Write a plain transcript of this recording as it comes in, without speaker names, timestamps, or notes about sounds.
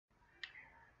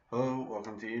Hello,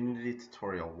 welcome to Unity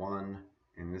Tutorial 1.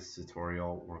 In this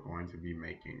tutorial, we're going to be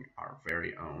making our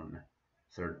very own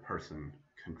third-person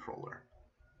controller.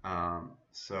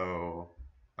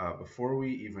 Before we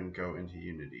even go into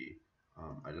Unity,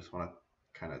 I just want to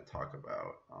kind of talk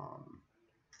about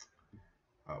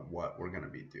what we're going to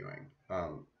be doing.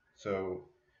 So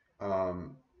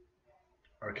um,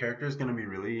 our character is going to be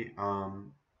really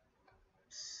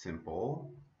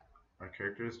simple. Our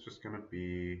character is just going to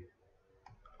be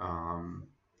um,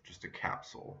 just a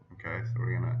capsule. Okay, so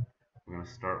we're gonna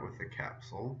start with the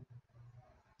capsule.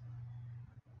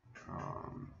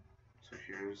 So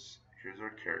here's our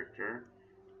character.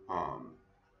 Um,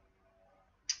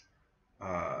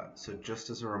 so just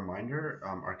as a reminder,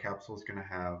 our capsule is gonna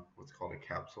have what's called a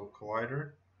capsule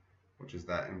collider, which is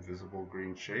that invisible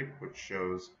green shape, which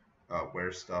shows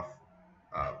where stuff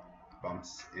uh,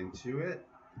 bumps into it.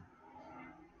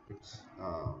 Oops.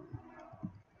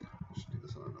 Let's do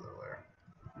this on another layer.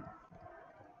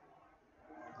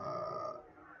 Uh,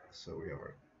 so we have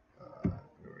our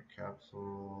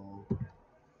capsule.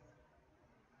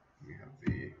 We have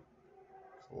the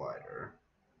collider.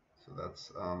 So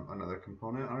that's another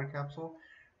component on our capsule.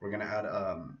 We're going to add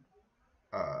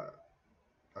uh,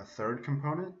 a third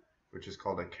component, which is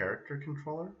called a character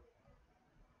controller.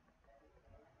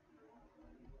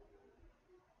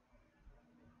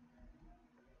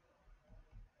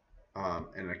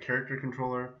 And a character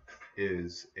controller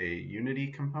is a Unity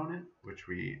component, which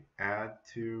we add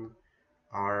to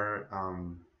our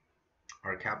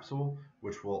capsule,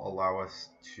 which will allow us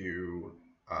to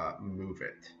move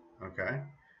it. Okay,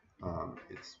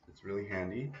 it's really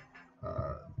handy.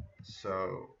 Uh,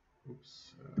 so,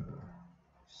 oops.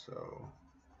 So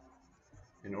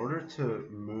in order to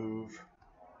move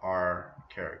our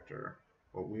character,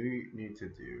 what we need to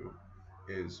do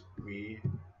is we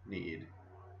need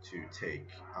to take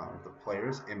the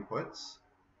player's inputs,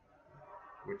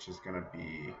 which is going to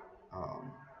be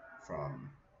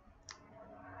from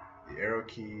the arrow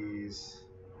keys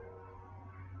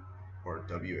or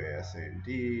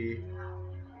WASD,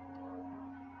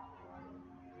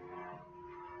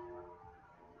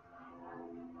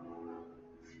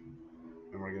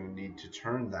 and we're going to need to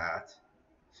turn that.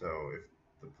 So if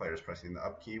the player is pressing the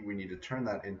up key, we need to turn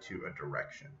that into a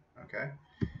direction. Okay,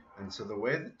 and so the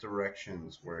way that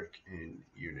directions work in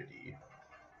Unity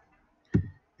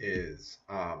is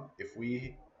if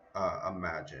we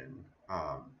imagine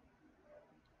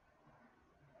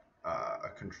a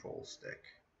control stick,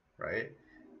 right?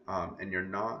 And you're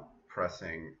not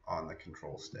pressing on the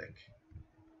control stick.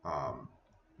 Um,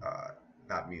 uh,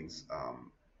 that means,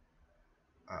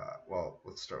 well,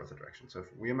 let's start with the direction. So if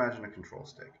we imagine a control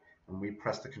stick and we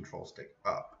press the control stick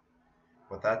up,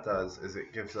 what that does is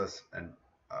it gives us an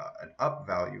up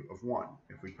value of 1.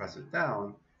 If we press it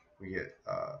down, we get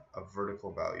a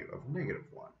vertical value of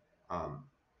 -1.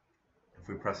 If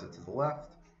we press it to the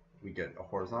left, we get a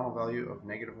horizontal value of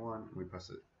 -1. We press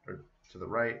it to the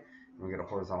right, and we get a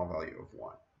horizontal value of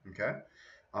 1. Okay?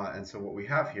 And so what we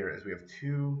have here is we have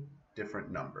two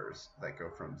different numbers that go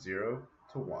from 0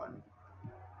 to 1,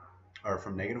 or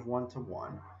from -1 to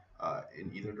 1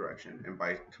 in either direction. And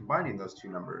by combining those two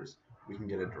numbers, we can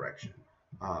get a direction.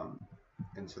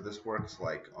 And so this works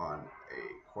like on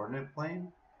a coordinate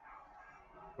plane,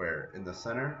 where in the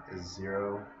center is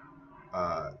 0,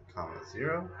 comma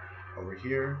 0. Over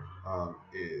here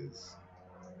is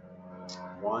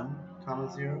 1,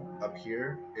 comma 0. Up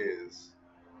here is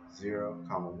 0,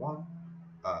 comma 1,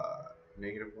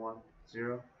 -1,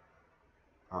 0,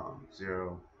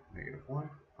 0, -1,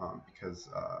 because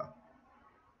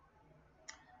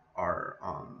our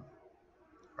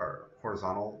our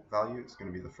horizontal value is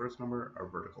going to be the first number, our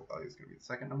vertical value is going to be the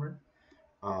second number.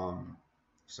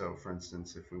 So for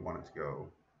instance, if we wanted to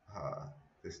go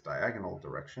this diagonal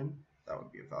direction, that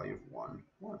would be a value of 1,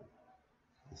 1.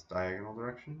 This diagonal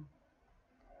direction,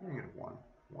 -1,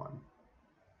 1,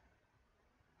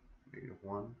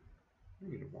 -1,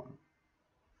 -1,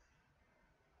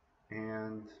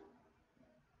 and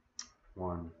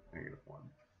 1, -1.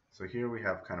 So here we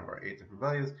have kind of our 8 different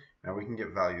values. Now we can get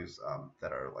values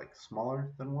that are like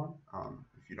smaller than 1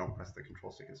 if you don't press the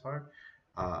control stick as hard,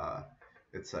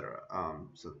 etc.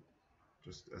 So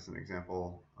just as an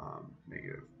example,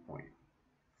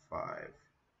 -0.5.5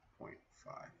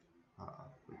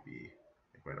 would be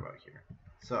like right about here.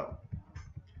 So,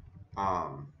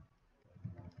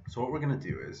 so what we're going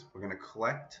to do is we're going to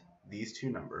collect these two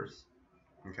numbers,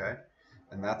 okay?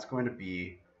 And that's going to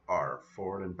be our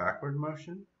forward and backward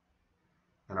motion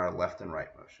and our left and right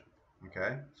motion,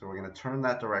 okay? So we're going to turn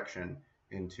that direction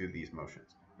into these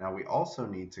motions. Now we also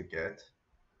need to get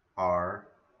our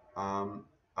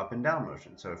up and down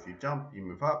motion. So if you jump, you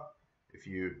move up. If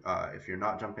you're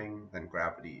not jumping, then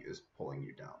gravity is pulling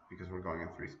you down because we're going in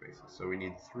three spaces. So we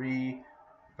need three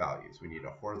values. We need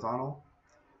a horizontal,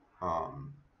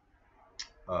 um,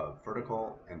 a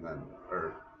vertical, and then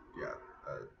or yeah,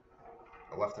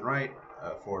 a left and right,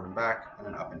 forward and back, and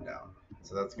then up and down.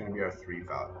 So that's going to be our three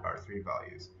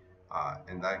values,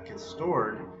 and that gets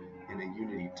stored in a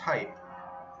Unity type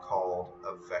called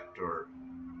a vector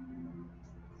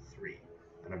 3.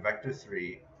 And a vector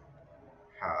 3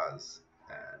 has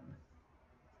an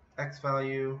x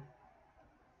value,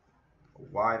 a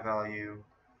y value,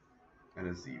 and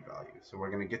a z value. So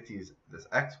we're going to get this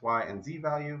x, y, and z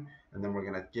value, and then we're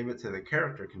going to give it to the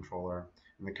character controller,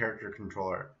 and the character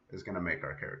controller is going to make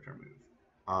our character move.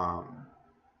 Um,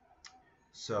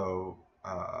 so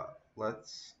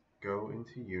let's go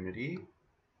into Unity.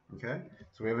 Okay,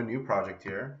 so we have a new project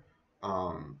here.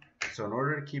 So in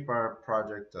order to keep our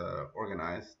project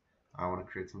organized, I want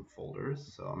to create some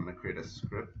folders. So I'm going to create a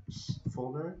scripts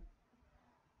folder.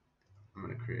 I'm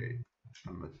going to create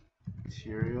a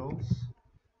materials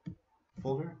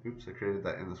folder. Oops, I created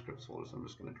that in the scripts folder, so I'm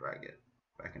just going to drag it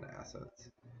back into assets.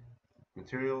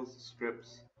 Materials,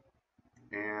 scripts,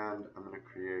 and I'm going to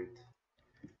create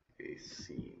a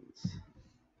scenes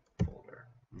folder.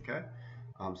 Okay,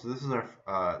 so this is our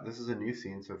this is a new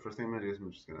scene. So first thing I'm going to do is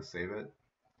I'm just going to save it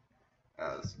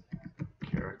as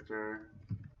character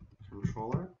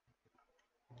controller.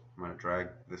 I'm going to drag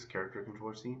this character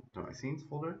controller scene to my scenes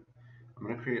folder. I'm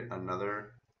going to create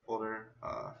another folder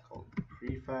called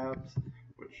prefabs,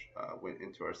 which went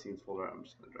into our scenes folder. I'm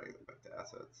just going to drag it back to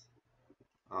assets.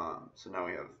 So now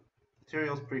we have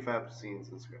materials, prefabs, scenes,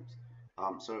 and scripts.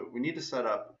 So we need to set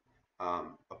up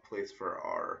a place for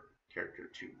our character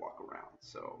to walk around.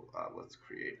 So let's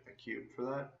create a cube for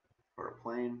that, or a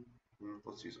plane.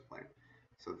 Let's use a plane.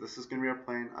 So this is going to be our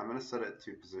plane. I'm going to set it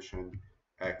to position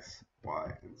x,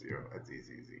 y, and 0 at z,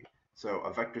 z, z. So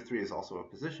a vector 3 is also a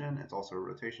position, it's also a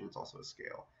rotation, it's also a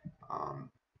scale. And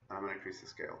I'm going to increase the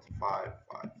scale to 5,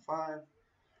 5, 5.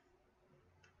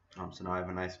 So now I have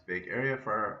a nice big area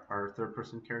for our third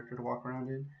person character to walk around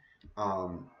in.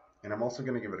 And I'm also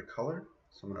going to give it a color.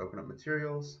 So I'm going to open up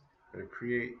materials, go to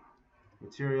create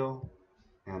material,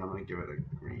 and I'm going to give it a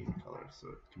green color so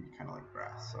it can be kind of like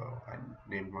grass. So I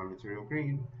named my material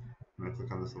green. I'm going to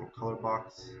click on this little color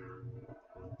box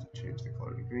to change the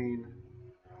color to green.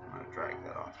 I'm going to drag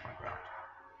that onto my ground.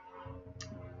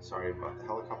 Sorry about the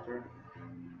helicopter.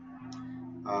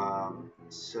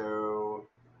 So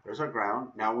there's our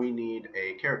ground. Now we need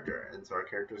a character, and so our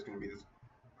character is going to be this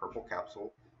purple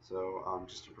capsule. So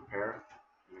just to prepare,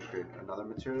 I'm going to create another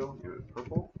material, give it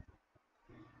purple,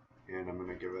 and I'm going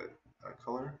to give it a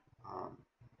color.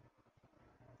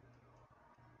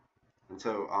 And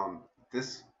so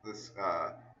this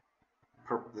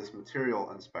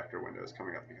material inspector window is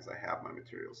coming up because I have my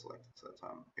material selected, so that's how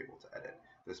I'm able to edit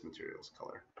this material's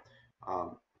color.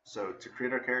 So to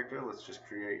create our character, let's just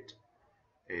create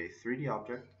a 3D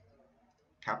object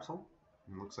capsule.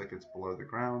 It looks like it's below the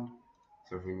ground.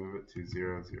 So if we move it to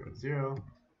 0, 0, 0,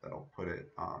 that'll put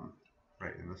it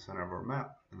right in the center of our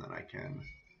map, and then I can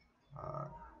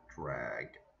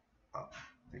drag up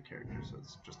the character so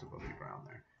it's just above the ground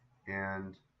there,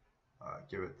 and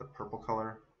give it the purple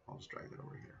color. I'll just drag that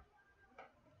over here.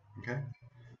 Okay.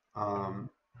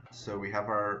 So we have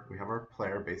our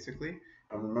player basically,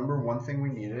 and remember one thing we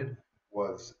needed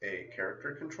was a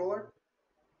character controller.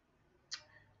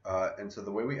 And so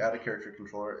the way we add a character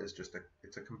controller is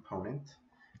it's a component,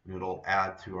 and it'll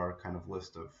add to our kind of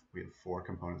list of, we have 4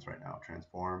 components right now: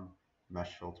 transform,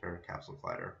 mesh filter, capsule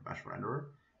collider, mesh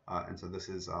renderer. And so this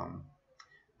is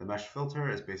the mesh filter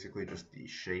is basically just the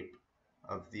shape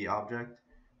of the object.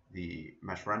 The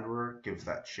mesh renderer gives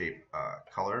that shape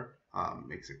color,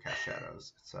 makes it cast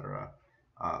shadows, etc.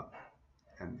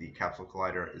 And the capsule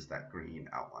collider is that green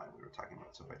outline we were talking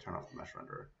about. So if I turn off the mesh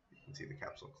renderer, you can see the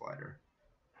capsule collider.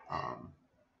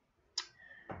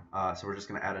 So we're just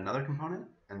going to add another component,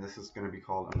 and this is going to be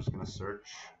called, I'm just going to search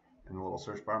in the little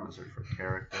search bar, I'm going to search for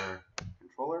character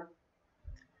controller.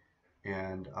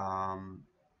 And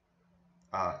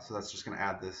so that's just going to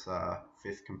add this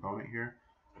 5th component here.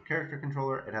 Character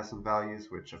controller, it has some values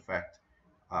which affect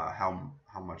how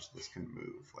much this can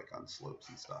move, like on slopes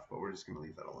and stuff, but we're just going to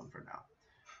leave that alone for now.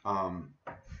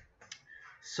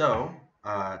 So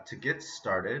to get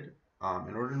started,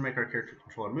 in order to make our character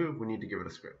controller move, we need to give it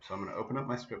a script. So I'm going to open up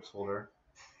my scripts folder,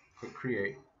 click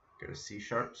create, go to C#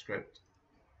 script,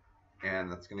 and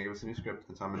that's going to give us a new script.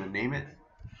 And so I'm going to name it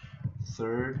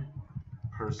third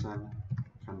person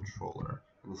controller.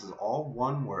 And this is all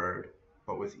one word,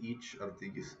 but with each of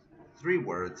these three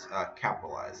words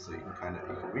capitalized, so you can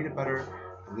read it better.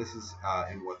 And this is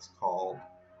in what's called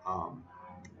um,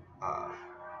 uh,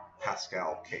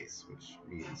 Pascal case, which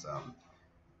means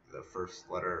the first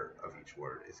letter of each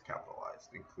word is capitalized,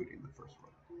 including the first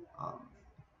word.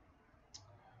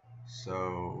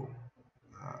 So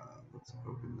let's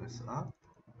open this up.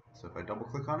 So if I double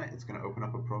click on it, it's going to open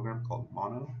up a program called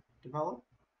MonoDevelop.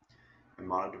 And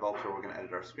MonoDevelop is where we're going to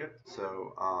edit our script.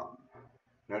 So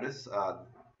notice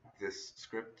this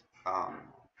script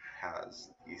has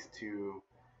these two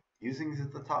usings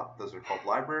at the top. Those are called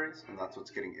libraries, and that's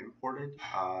what's getting imported.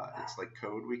 It's like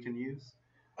code we can use.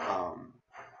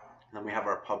 Then we have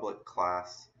our public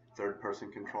class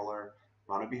third-person controller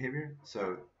mono behavior.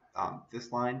 So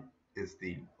this line is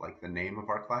the name of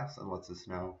our class and lets us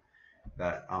know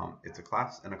that it's a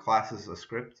class, and a class is a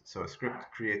script. So a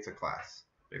script creates a class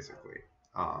basically.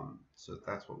 So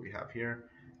that's what we have here,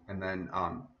 and then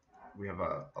we have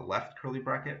a left curly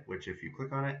bracket, which if you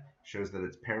click on it, shows that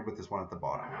it's paired with this one at the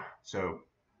bottom. So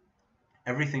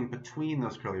everything between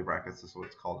those curly brackets is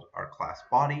what's called our class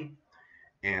body,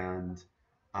 and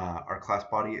our class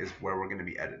body is where we're going to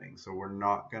be editing. So we're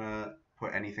not going to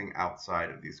put anything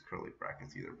outside of these curly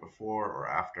brackets, either before or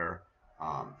after,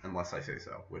 unless I say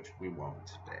so, which we won't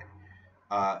today.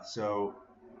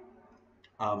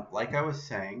 Like I was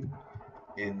saying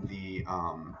in the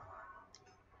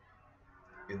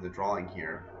drawing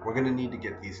here, we're going to need to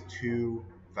get these two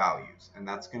values, and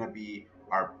that's going to be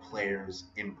our player's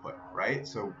input, right?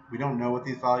 So we don't know what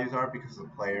these values are because the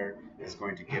player is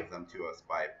going to give them to us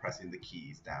by pressing the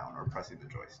keys down or pressing the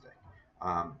joystick.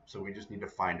 So we just need to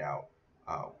find out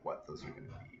what those are going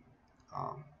to be.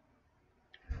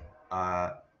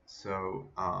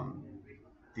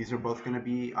 These are both going to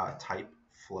be type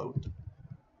float,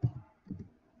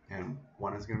 and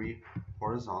one is going to be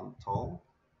horizontal,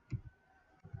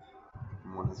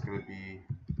 and one is going to be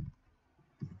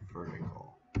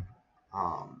vertical.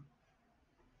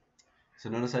 So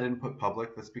notice I didn't put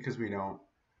public. That's because we don't,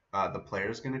 the player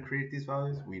is going to create these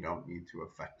values. We don't need to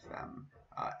affect them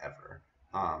ever.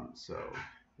 So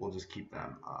we'll just keep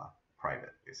them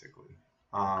private, basically.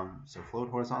 So float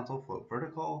horizontal, float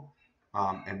vertical.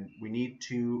 And we need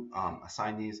to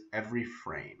assign these every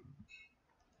frame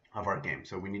of our game.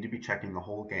 So we need to be checking the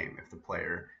whole game if the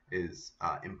player is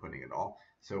inputting it all.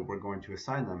 So we're going to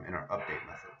assign them in our update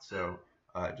method. So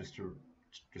just to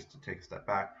take a step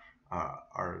back,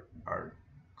 our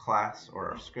class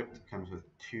or our script comes with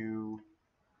two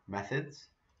methods.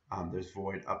 There's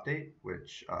void update,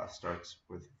 which starts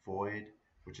with void,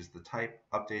 which is the type,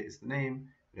 update is the name.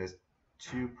 It has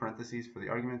two parentheses for the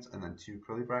arguments and then two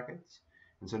curly brackets.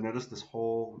 And so notice this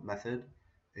whole method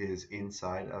is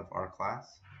inside of our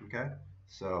class, okay?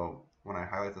 So when I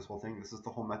highlight this whole thing, this is the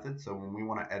whole method. So when we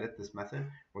want to edit this method,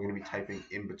 we're going to be typing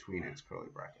in between its curly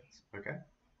brackets, okay?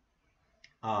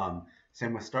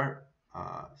 Same with start.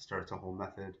 Start's a whole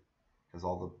method, has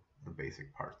all the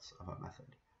basic parts of a method.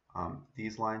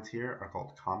 These lines here are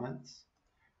called comments,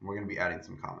 and we're going to be adding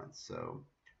some comments. So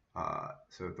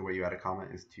the way you add a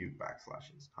comment is two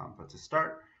backslashes. But to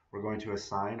start, we're going to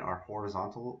assign our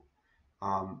horizontal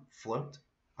float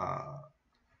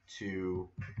to,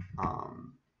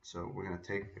 so we're going to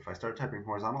take, if I start typing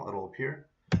horizontal, it'll appear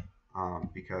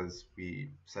because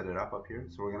we set it up here.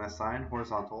 So we're going to assign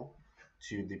horizontal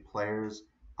to the player's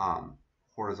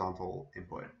horizontal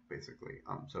input, basically.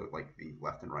 So like the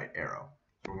left and right arrow.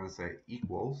 So we're going to say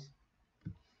equals.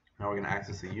 Now we're going to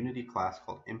access a Unity class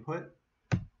called input.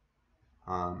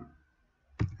 An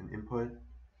input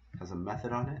has a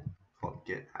method on it called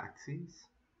getAxes,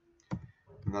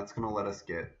 and that's going to let us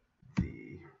get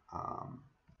the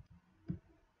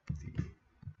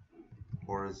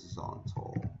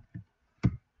horizontal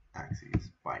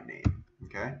axes by name.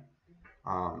 Okay.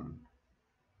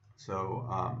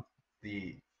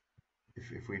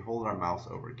 If we hold our mouse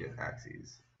over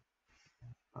getAxes,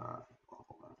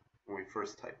 hold on. When we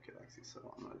first type getAxes, so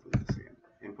I'm going to delete this again.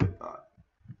 Input dot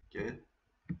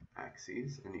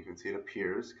getAxes, and you can see it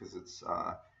appears because it's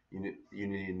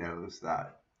Unity knows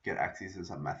that getAxes is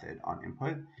a method on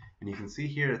input, and you can see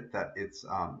here that it's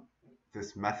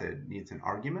this method needs an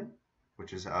argument,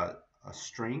 which is a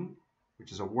string,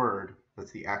 which is a word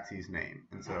that's the axes name,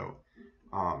 and so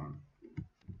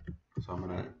I'm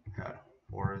going to add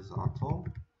horizontal,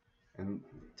 and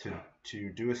to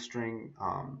do a string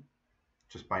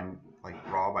just by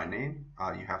raw by name,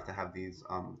 you have to have these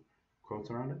quotes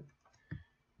around it,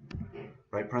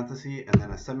 right parenthesis, and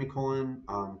then a semicolon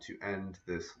to end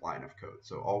this line of code.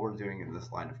 So all we're doing in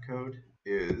this line of code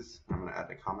is, I'm going to add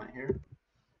a comment here,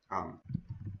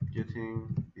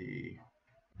 getting the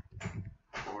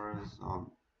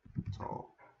horizontal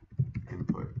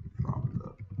input from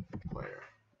the player.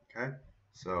 Okay,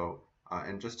 so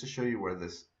and just to show you where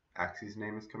this axis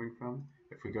name is coming from,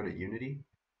 if we go to Unity,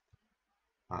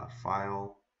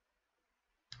 File,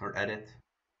 or Edit,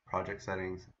 Project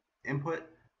Settings, Input,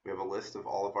 we have a list of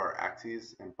all of our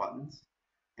axes and buttons,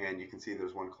 and you can see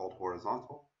there's one called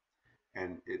Horizontal,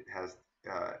 and it has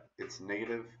it's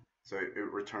negative, so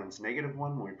it returns -1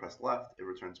 when we press left, it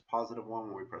returns +1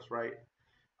 when we press right,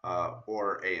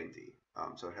 or A and D.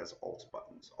 So it has Alt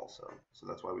buttons also, so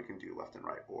that's why we can do left and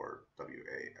right, or W,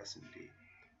 A, S, and D.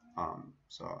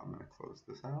 So I'm going to close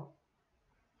this out.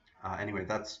 Anyway,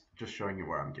 that's just showing you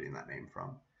where I'm getting that name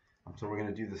from. So we're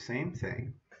going to do the same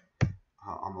thing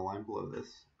on the line below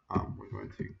this. We're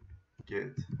going to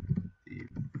get the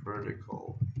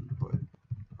vertical input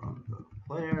from the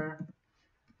player,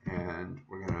 and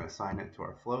we're going to assign it to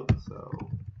our float. So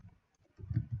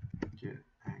get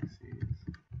axes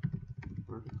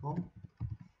vertical.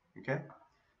 Okay.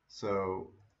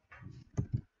 So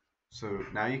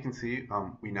now you can see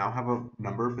we now have a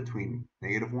number between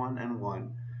 -1 and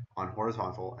 1 on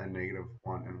horizontal and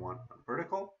 -1 and 1 on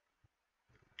vertical.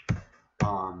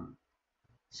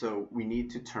 So we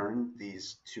need to turn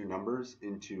these two numbers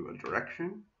into a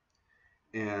direction,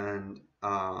 and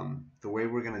the way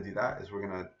we're going to do that is we're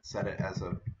going to set it as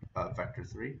a vector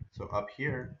 3. So up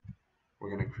here we're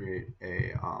going to create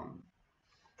a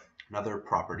another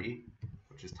property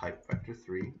which is type vector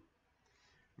 3.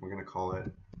 We're going to call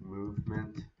it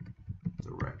movement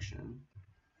direction,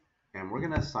 and we're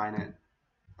going to assign it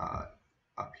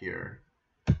up here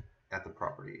at the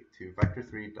property to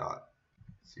vector3 dot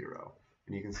 0,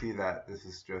 and you can see that this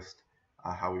is just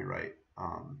how we write.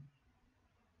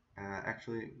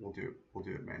 Actually, we'll do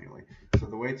it manually. So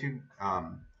the way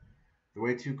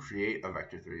to create a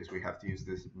vector 3 is we have to use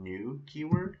this new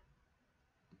keyword,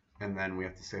 and then we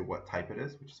have to say what type it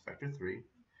is, which is vector 3,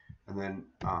 and then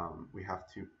we have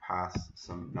to pass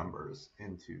some numbers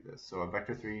into this. So a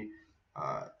vector 3,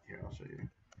 here I'll show you.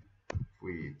 If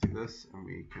we do this,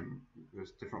 and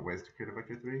there's different ways to create a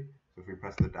vector 3. So if we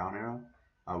press the down arrow,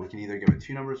 we can either give it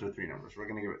 2 numbers or 3 numbers. We're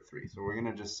going to give it 3. So we're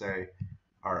going to just say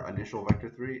our initial vector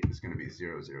 3 is going to be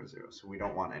 0, 0, 0. So we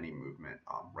don't want any movement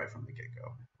right from the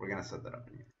get-go. We're going to set that up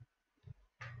in here.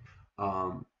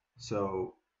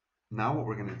 So now what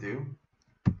we're going to do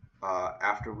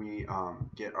after we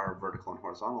get our vertical and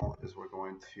horizontal is we're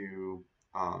going to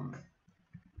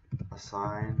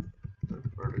assign the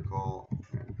vertical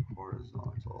and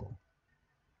horizontal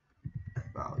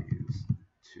values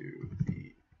to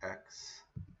the X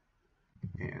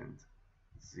and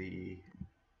Z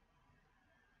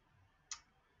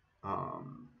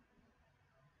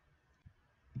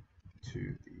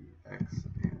to the X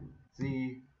and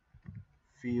Z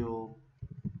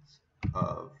fields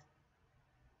of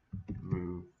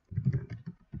movement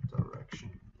direction.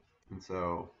 And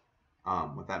so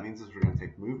what that means is we're going to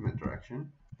take movement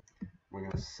direction, we're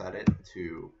going to set it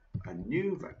to a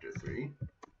new vector 3,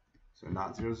 so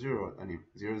not 0, 0,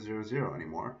 0, 0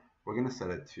 anymore. We're going to set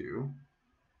it to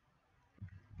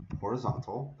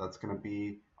horizontal. That's going to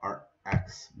be our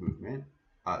X movement.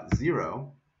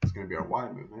 0 is going to be our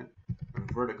Y movement. And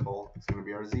vertical is going to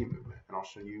be our Z movement. And I'll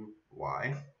show you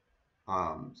why.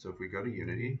 So if we go to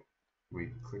Unity,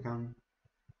 we click on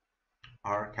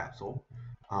our capsule.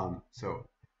 So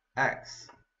X,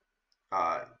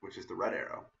 which is the red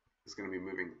arrow, is going to be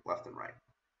moving left and right.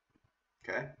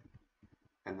 Okay?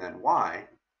 And then Y,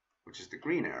 which is the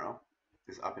green arrow,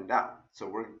 is up and down. So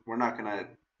we're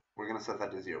going to set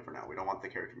that to 0 for now. We don't want the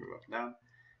character to move up and down.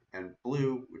 And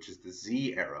blue, which is the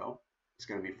Z arrow, is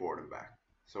going to be forward and back.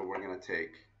 So we're going to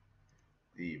take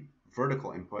the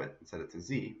vertical input and set it to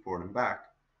Z, forward and back.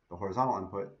 The horizontal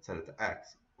input, set it to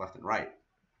X, left and right.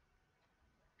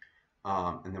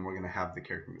 And then we're going to have the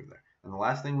character move there. And the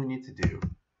last thing we need to do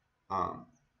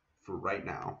for right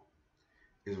now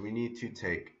is we need to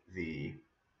take the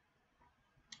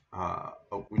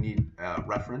we need a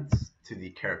reference to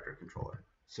the character controller.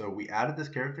 So we added this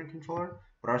character controller,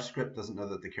 but our script doesn't know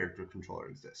that the character controller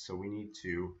exists. So we need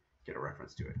to get a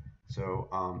reference to it. So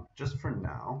just for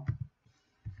now,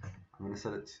 I'm going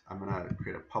to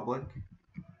create a public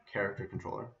character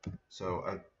controller.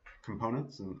 So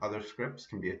components and other scripts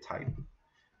can be a type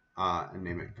and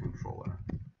name it controller.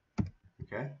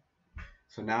 Okay.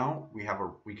 So now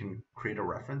we can create a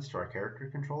reference to our character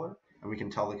controller, and we can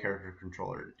tell the character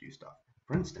controller to do stuff.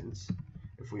 For instance,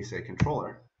 if we say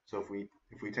controller, so if we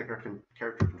take our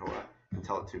character controller and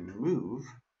tell it to move,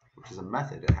 which is a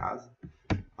method it has,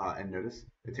 and notice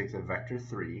it takes a vector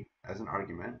 3 as an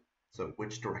argument. So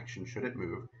which direction should it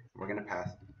move? We're going to pass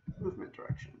movement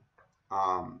direction.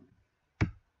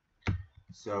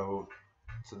 So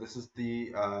So this is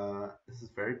this is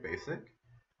very basic.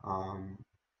 Um,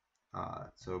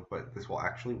 but this will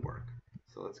actually work.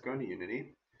 So let's go into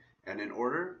Unity, and in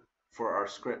order for our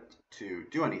script to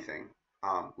do anything,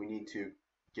 we need to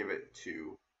give it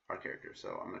to our character.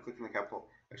 So I'm going to click on the capital.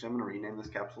 Actually, I'm going to rename this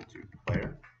capsule to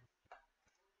player,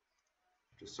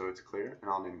 just so it's clear,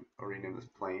 and I'll rename this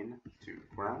plane to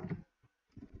ground,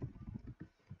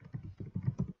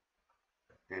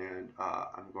 and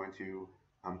I'm going to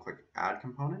click add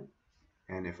component,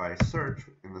 and if I search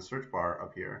in the search bar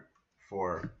up here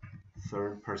for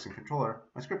third person controller,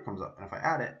 my script comes up. And if I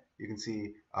add it, you can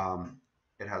see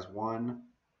it has one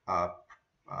uh,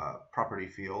 property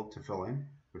field to fill in,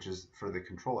 which is for the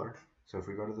controller. So if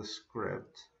we go to the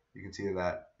script, you can see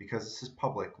that because this is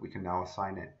public, we can now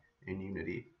assign it in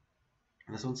Unity.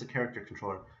 And this one's a character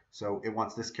controller, so it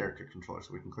wants this character controller.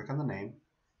 So we can click on the name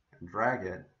and drag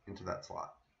it into that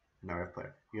slot. And now we have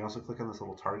player. You can also click on this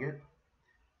little target,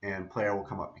 and player will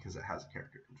come up because it has a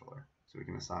character controller. So we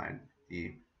can assign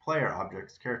the player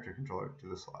object's character controller to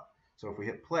the slot. So if we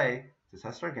hit play to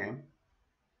test our game,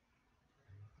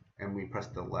 and we press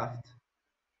the left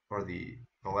or the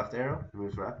left arrow, it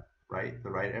moves left, right,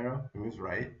 the right arrow, it moves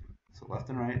right. So left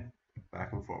and right,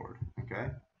 back and forward,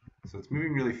 okay? So it's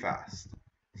moving really fast.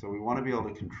 So we want to be able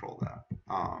to control that.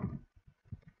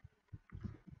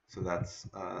 So that's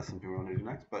something we want to do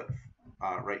next. But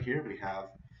right here we have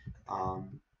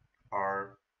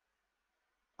our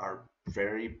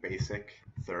very basic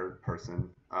third person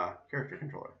character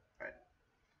controller. Right.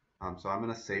 So I'm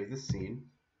going to save this scene,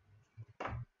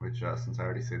 which since I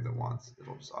already saved it once,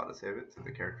 it'll just auto save it to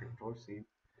the character controller scene.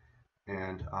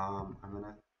 And I'm going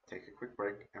to take a quick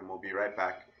break, and we'll be right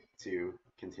back to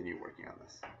continue working on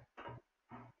this.